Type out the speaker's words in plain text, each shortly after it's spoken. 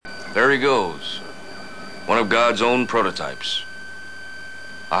There he goes. One of God's own prototypes.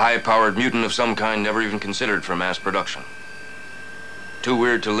 A high-powered mutant of some kind never even considered for mass production. Too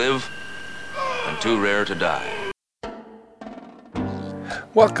weird to live, and too rare to die.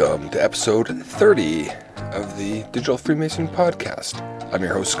 Welcome to episode 30 of the Digital Freemason podcast. I'm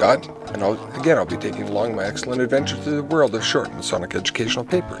your host, Scott, and I'll be taking along my excellent adventure through the world of short Masonic educational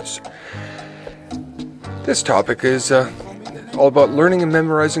papers. This topic is all about learning and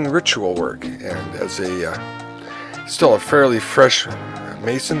memorizing ritual work, and as still a fairly fresh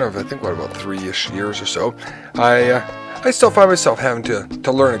Mason of, about 3-ish years or so, I still find myself having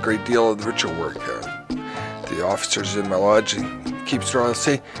to learn a great deal of the ritual work. The officers in my lodge keep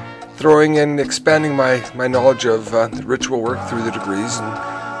throwing and expanding my knowledge of ritual work through the degrees,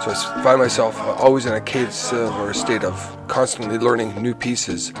 and so I find myself always in a case or a state of constantly learning new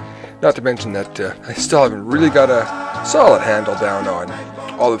pieces. Not to mention that I still haven't really got a solid handle down on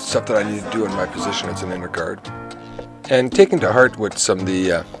all the stuff that I need to do in my position as an inner guard. And taking to heart what some of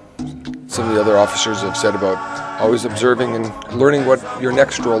the other officers have said about always observing and learning what your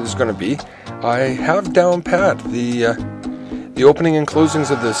next role is going to be, I have down pat the opening and closings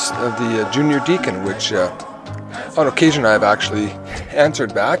of the junior deacon, which on occasion I have actually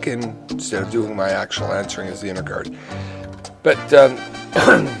answered back instead of doing my actual answering as the inner guard. But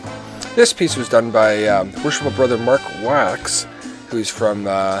this piece was done by Worshipful Brother Mark Wax, who's from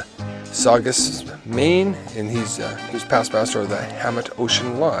Saugus, Maine, and he's past master of the Hammett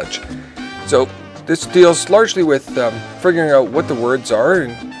Ocean Lodge. So this deals largely with figuring out what the words are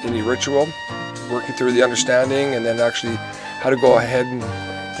in any ritual, working through the understanding, and then actually how to go ahead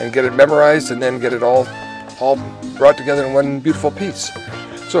and get it memorized, and then get it all brought together in one beautiful piece.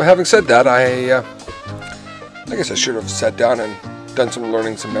 So having said that, I guess I should have sat down and done some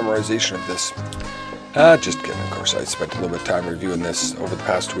learning, some memorization of this. Just kidding, of course. I spent a little bit of time reviewing this over the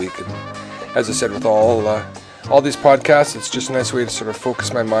past week, and as I said, with all these podcasts, it's just a nice way to sort of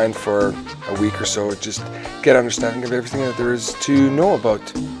focus my mind for a week or so, just get understanding of everything that there is to know about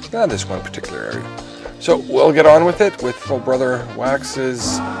this one particular area. So we'll get on with it with Full Brother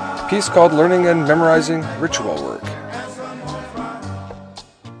Wax's piece called Learning and Memorizing Ritual Work.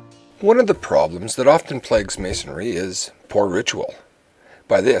 One of the problems that often plagues Masonry is poor ritual.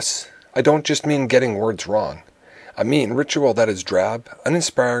 By this, I don't just mean getting words wrong. I mean ritual that is drab,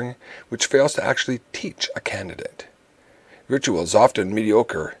 uninspiring, which fails to actually teach a candidate. Ritual is often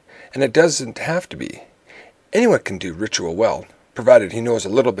mediocre, and it doesn't have to be. Anyone can do ritual well, provided he knows a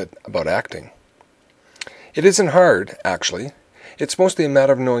little bit about acting. It isn't hard, actually. It's mostly a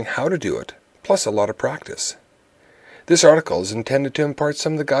matter of knowing how to do it, plus a lot of practice. This article is intended to impart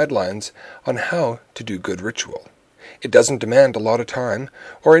some of the guidelines on how to do good ritual. It doesn't demand a lot of time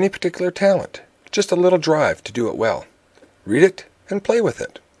or any particular talent, just a little drive to do it well. Read it and play with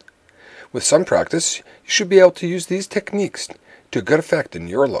it. With some practice, you should be able to use these techniques to good effect in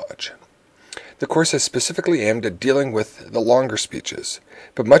your lodge. The course is specifically aimed at dealing with the longer speeches,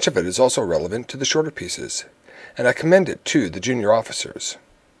 but much of it is also relevant to the shorter pieces, and I commend it to the junior officers.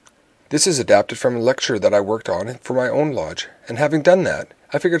 This is adapted from a lecture that I worked on for my own lodge, and having done that,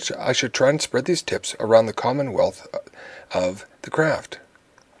 I figured I should try and spread these tips around the commonwealth of the craft.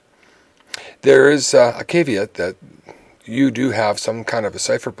 There is a caveat that you do have some kind of a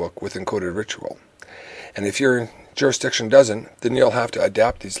cipher book with encoded ritual, and if your jurisdiction doesn't, then you'll have to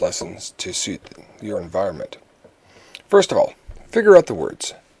adapt these lessons to suit your environment. First of all, figure out the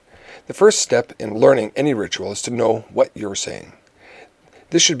words. The first step in learning any ritual is to know what you're saying.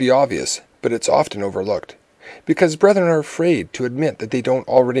 This should be obvious, but it's often overlooked, because brethren are afraid to admit that they don't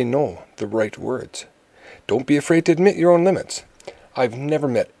already know the right words. Don't be afraid to admit your own limits. I've never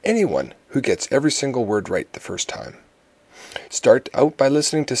met anyone who gets every single word right the first time. Start out by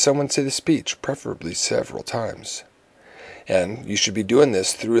listening to someone say the speech, preferably several times. And you should be doing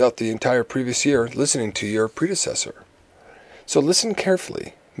this throughout the entire previous year, listening to your predecessor. So listen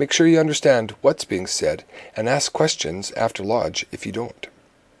carefully, make sure you understand what's being said, and ask questions after lodge if you don't.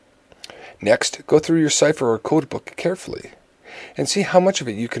 Next, go through your cipher or code book carefully, and see how much of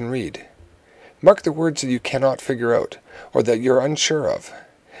it you can read. Mark the words that you cannot figure out, or that you're unsure of.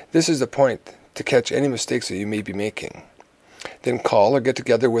 This is the point to catch any mistakes that you may be making. Then call or get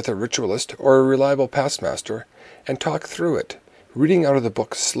together with a ritualist or a reliable past master and talk through it, reading out of the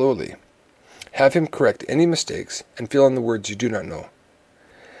book slowly. Have him correct any mistakes and fill in the words you do not know.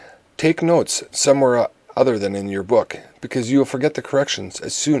 Take notes somewhere other than in your book, because you will forget the corrections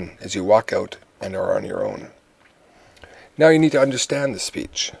as soon as you walk out and are on your own. Now you need to understand the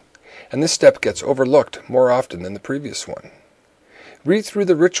speech, and this step gets overlooked more often than the previous one. Read through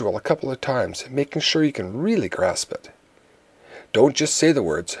the ritual a couple of times, making sure you can really grasp it. Don't just say the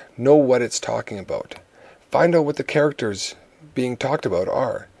words, know what it's talking about. Find out what the characters being talked about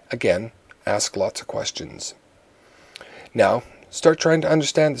are. Again, ask lots of questions. Now, start trying to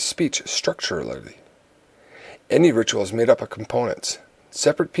understand the speech structurally. Any ritual is made up of components,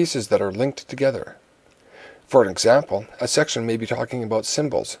 separate pieces that are linked together. For an example, a section may be talking about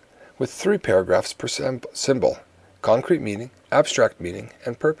symbols, with 3 paragraphs per symbol: concrete meaning, abstract meaning,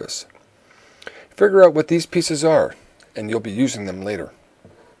 and purpose. Figure out what these pieces are, and you'll be using them later.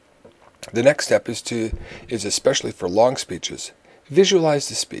 The next step is especially for long speeches. Visualize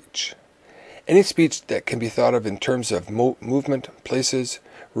the speech. Any speech that can be thought of in terms of movement, places,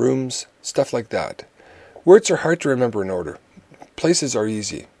 rooms, stuff like that. Words are hard to remember in order. Places are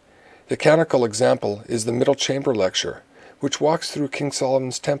easy. The canonical example is the Middle Chamber lecture, which walks through King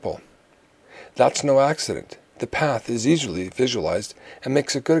Solomon's temple. That's no accident. The path is easily visualized and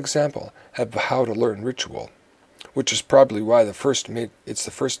makes a good example of how to learn ritual, which is probably why it's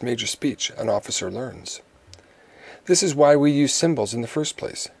the first major speech an officer learns. This is why we use symbols in the first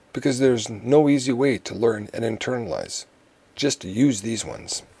place, because there's no easy way to learn and internalize. Just use these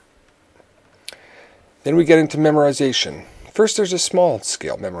ones. Then we get into memorization. First, there's a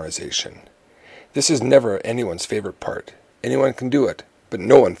small-scale memorization. This is never anyone's favorite part. Anyone can do it, but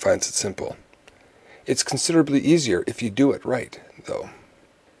no one finds it simple. It's considerably easier if you do it right, though.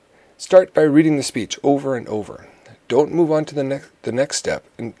 Start by reading the speech over and over. Don't move on to the next step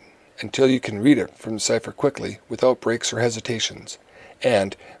until you can read it from the cipher quickly without breaks or hesitations.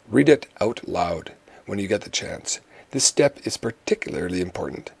 And read it out loud when you get the chance. This step is particularly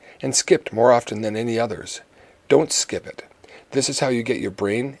important and skipped more often than any others. Don't skip it. This is how you get your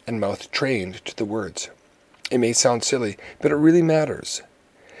brain and mouth trained to the words. It may sound silly, but it really matters.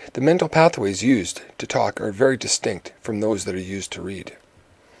 The mental pathways used to talk are very distinct from those that are used to read.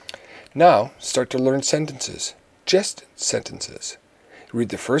 Now, start to learn sentences. Just sentences. Read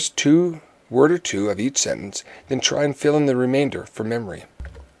the first word or two of each sentence, then try and fill in the remainder from memory.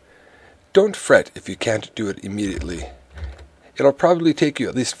 Don't fret if you can't do it immediately. It'll probably take you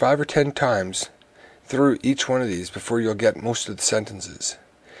at least 5 or 10 times through each one of these before you'll get most of the sentences.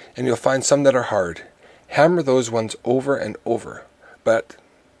 And you'll find some that are hard. Hammer those ones over and over, but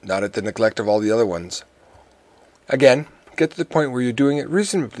not at the neglect of all the other ones. Again, get to the point where you're doing it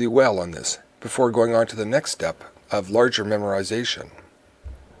reasonably well on this before going on to the next step of larger memorization.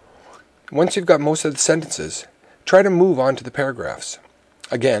 Once you've got most of the sentences, try to move on to the paragraphs.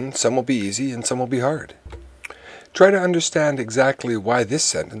 Again, some will be easy and some will be hard. Try to understand exactly why this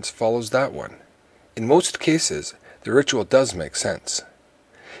sentence follows that one. In most cases, the ritual does make sense.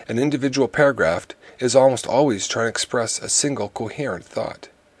 An individual paragraph is almost always trying to express a single coherent thought.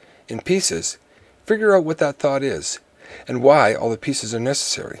 In pieces, figure out what that thought is and why all the pieces are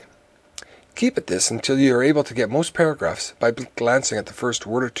necessary. Keep at this until you are able to get most paragraphs by glancing at the first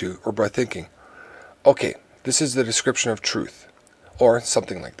word or two or by thinking, okay, this is the description of truth, or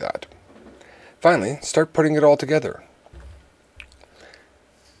something like that. Finally, start putting it all together.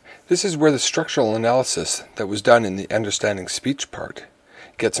 This is where the structural analysis that was done in the understanding speech part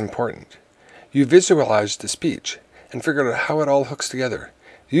gets important. You visualize the speech and figure out how it all hooks together.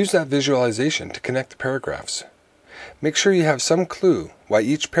 Use that visualization to connect the paragraphs. Make sure you have some clue why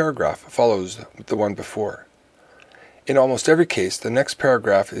each paragraph follows the one before. In almost every case, the next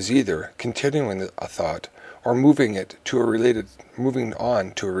paragraph is either continuing a thought or moving on to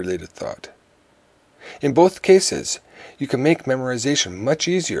a related thought. In both cases, you can make memorization much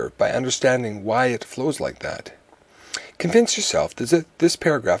easier by understanding why it flows like that. Convince yourself that this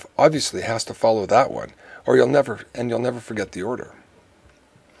paragraph obviously has to follow that one, or you'll never forget the order.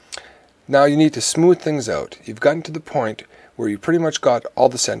 Now you need to smooth things out. You've gotten to the point where you pretty much got all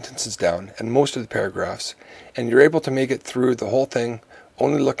the sentences down and most of the paragraphs, and you're able to make it through the whole thing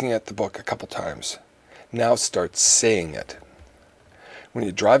only looking at the book a couple times. Now start saying it. When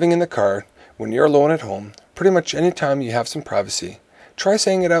you're driving in the car, when you're alone at home, pretty much any time you have some privacy, try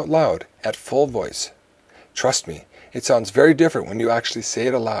saying it out loud at full voice. Trust me, it sounds very different when you actually say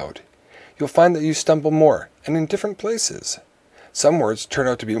it aloud. You'll find that you stumble more, and in different places. Some words turn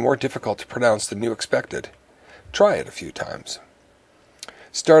out to be more difficult to pronounce than you expected. Try it a few times.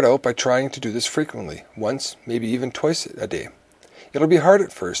 Start out by trying to do this frequently, once, maybe even twice a day. It'll be hard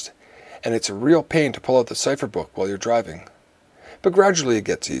at first, and it's a real pain to pull out the cipher book while you're driving. But gradually it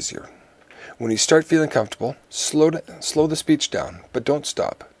gets easier. When you start feeling comfortable, slow the speech down, but don't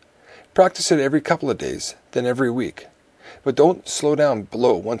stop. Practice it every couple of days, then every week. But don't slow down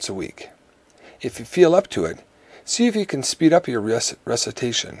below once a week. If you feel up to it, see if you can speed up your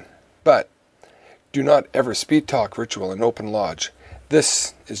recitation. But do not ever speed talk ritual in open lodge.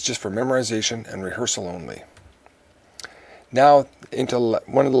 This is just for memorization and rehearsal only. Now into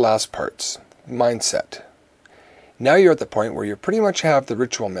one of the last parts, mindset. Now you're at the point where you pretty much have the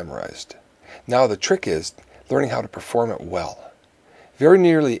ritual memorized. Now the trick is learning how to perform it well. Very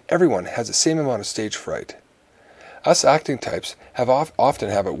nearly everyone has the same amount of stage fright. Us acting types often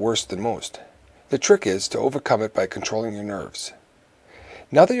have it worse than most. The trick is to overcome it by controlling your nerves.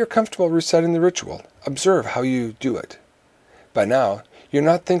 Now that you're comfortable reciting the ritual, observe how you do it. By now, you're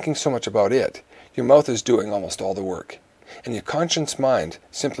not thinking so much about it. Your mouth is doing almost all the work, and your conscious mind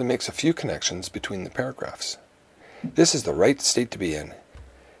simply makes a few connections between the paragraphs. This is the right state to be in.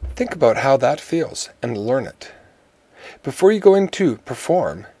 Think about how that feels and learn it. Before you go into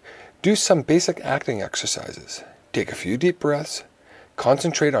perform, do some basic acting exercises. Take a few deep breaths.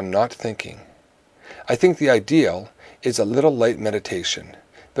 Concentrate on not thinking. I think the ideal is a little light meditation,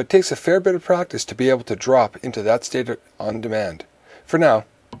 but it takes a fair bit of practice to be able to drop into that state on demand. For now,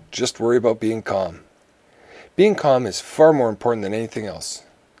 just worry about being calm. Being calm is far more important than anything else,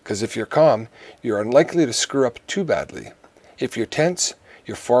 because if you're calm, you're unlikely to screw up too badly. If you're tense,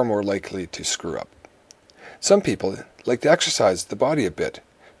 you're far more likely to screw up. Some people like to exercise the body a bit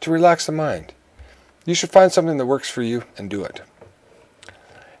to relax the mind. You should find something that works for you and do it.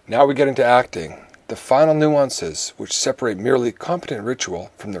 Now we get into acting, the final nuances which separate merely competent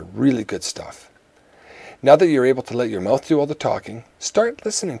ritual from the really good stuff. Now that you're able to let your mouth do all the talking, start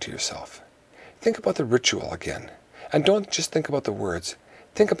listening to yourself. Think about the ritual again, and don't just think about the words.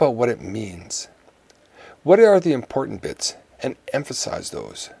 Think about what it means. What are the important bits, and emphasize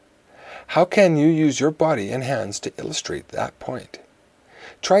those. How can you use your body and hands to illustrate that point?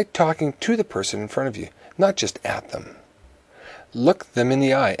 Try talking to the person in front of you, not just at them. Look them in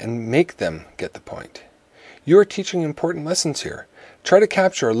the eye and make them get the point. You are teaching important lessons here. Try to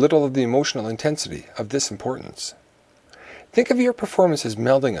capture a little of the emotional intensity of this importance. Think of your performance as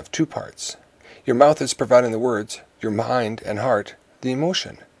melding of two parts. Your mouth is providing the words, your mind and heart the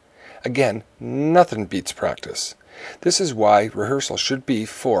emotion. Again, nothing beats practice. This is why rehearsal should be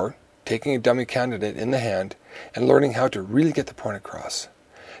for taking a dummy candidate in the hand and learning how to really get the point across.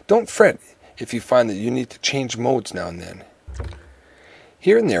 Don't fret if you find that you need to change modes now and then.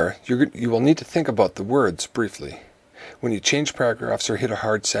 Here and there, you will need to think about the words briefly when you change paragraphs or hit a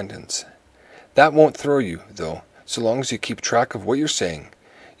hard sentence. That won't throw you, though, so long as you keep track of what you're saying.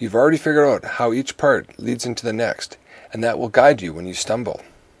 You've already figured out how each part leads into the next, and that will guide you when you stumble.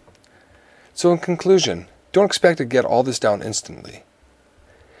 So in conclusion, don't expect to get all this down instantly.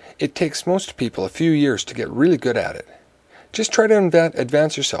 It takes most people a few years to get really good at it. Just try to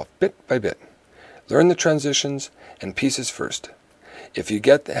advance yourself bit by bit. Learn the transitions and pieces first. If you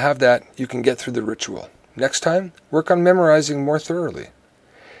have that, you can get through the ritual. Next time, work on memorizing more thoroughly.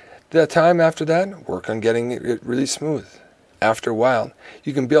 The time after that, work on getting it really smooth. After a while,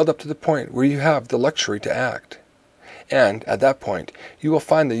 you can build up to the point where you have the luxury to act. And at that point, you will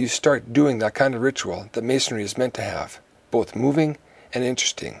find that you start doing that kind of ritual that Masonry is meant to have, both moving and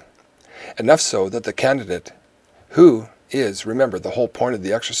interesting. Enough so that the candidate, who is, remember the whole point of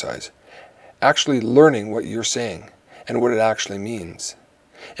the exercise, actually learning what you're saying and what it actually means.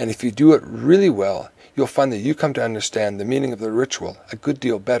 And if you do it really well, you'll find that you come to understand the meaning of the ritual a good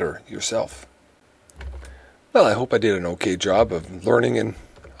deal better yourself. Well, I hope I did an okay job of learning and,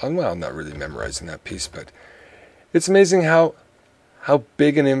 well, not really memorizing that piece, but it's amazing how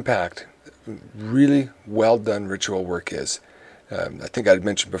big an impact really well done ritual work is. I think I'd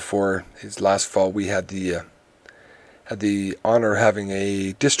mentioned before, last fall we had the honor of having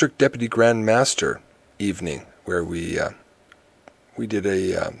a district deputy grand master evening where we did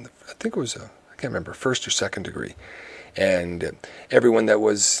I think it was I can't remember, first or second degree, and everyone that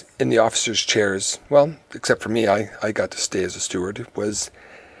was in the officers' chairs, well, except for me, I got to stay as a steward, was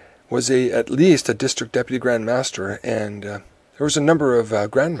at least a district deputy grand master, and there was a number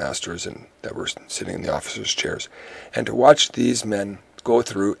of grand masters that were sitting in the officers' chairs, and to watch these men go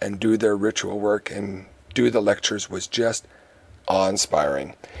through and do their ritual work and do the lectures was just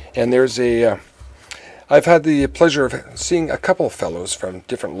awe-inspiring. And I've had the pleasure of seeing a couple of fellows from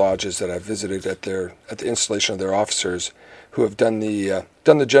different lodges that I've visited at the installation of their officers who have done the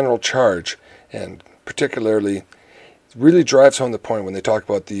general charge, and particularly really drives home the point when they talk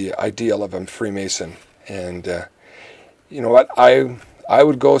about the ideal of a Freemason. And you know what, I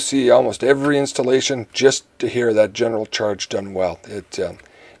would go see almost every installation just to hear that general charge done well.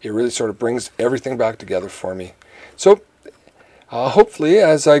 It really sort of brings everything back together for me. So hopefully,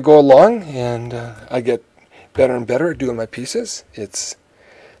 as I go along and I get better and better at doing my pieces,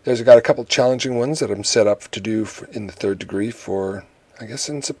 I've got a couple challenging ones that I'm set up to do in the third degree for, I guess,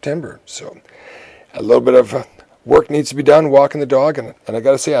 in September. So a little bit of work needs to be done, walking the dog, and I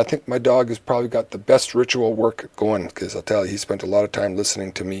got to say, I think my dog has probably got the best ritual work going, because I'll tell you, he spent a lot of time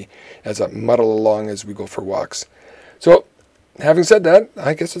listening to me as I muddle along as we go for walks. So, having said that,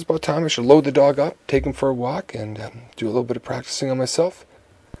 I guess it's about time I should load the dog up, take him for a walk, and do a little bit of practicing on myself.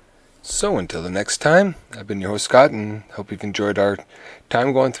 So until the next time, I've been your host Scott, and hope you've enjoyed our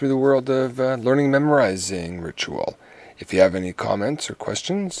time going through the world of learning memorizing ritual. If you have any comments or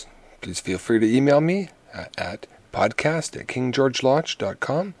questions, please feel free to email me at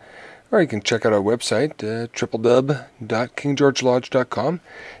podcast@kinggeorgelodge.com, or you can check out our website, www.kinggeorgelodge.com.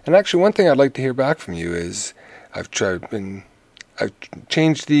 And actually, one thing I'd like to hear back from you is I've changed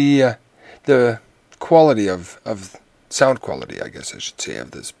the quality of sound quality, I guess I should say,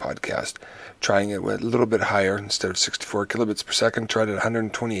 of this podcast, trying it with a little bit higher. Instead of 64 kilobits per second, tried it at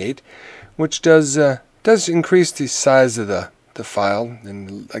 128, which does increase the size of the file,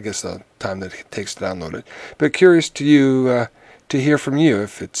 and I guess the time that it takes to download it. But curious to hear from you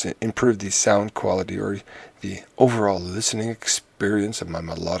if it's improved the sound quality or the overall listening experience of my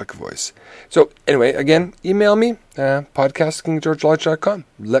melodic voice. So anyway, again, email me, podcast@kinggeorgelodge.com.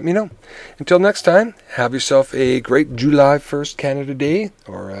 Let me know. Until next time, have yourself a great July 1st Canada Day,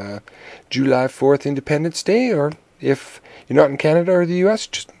 or July 4th Independence Day, or if you're not in Canada or the US,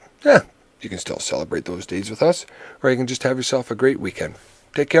 just, you can still celebrate those days with us, or you can just have yourself a great weekend.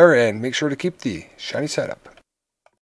 Take care, and make sure to keep the shiny side up.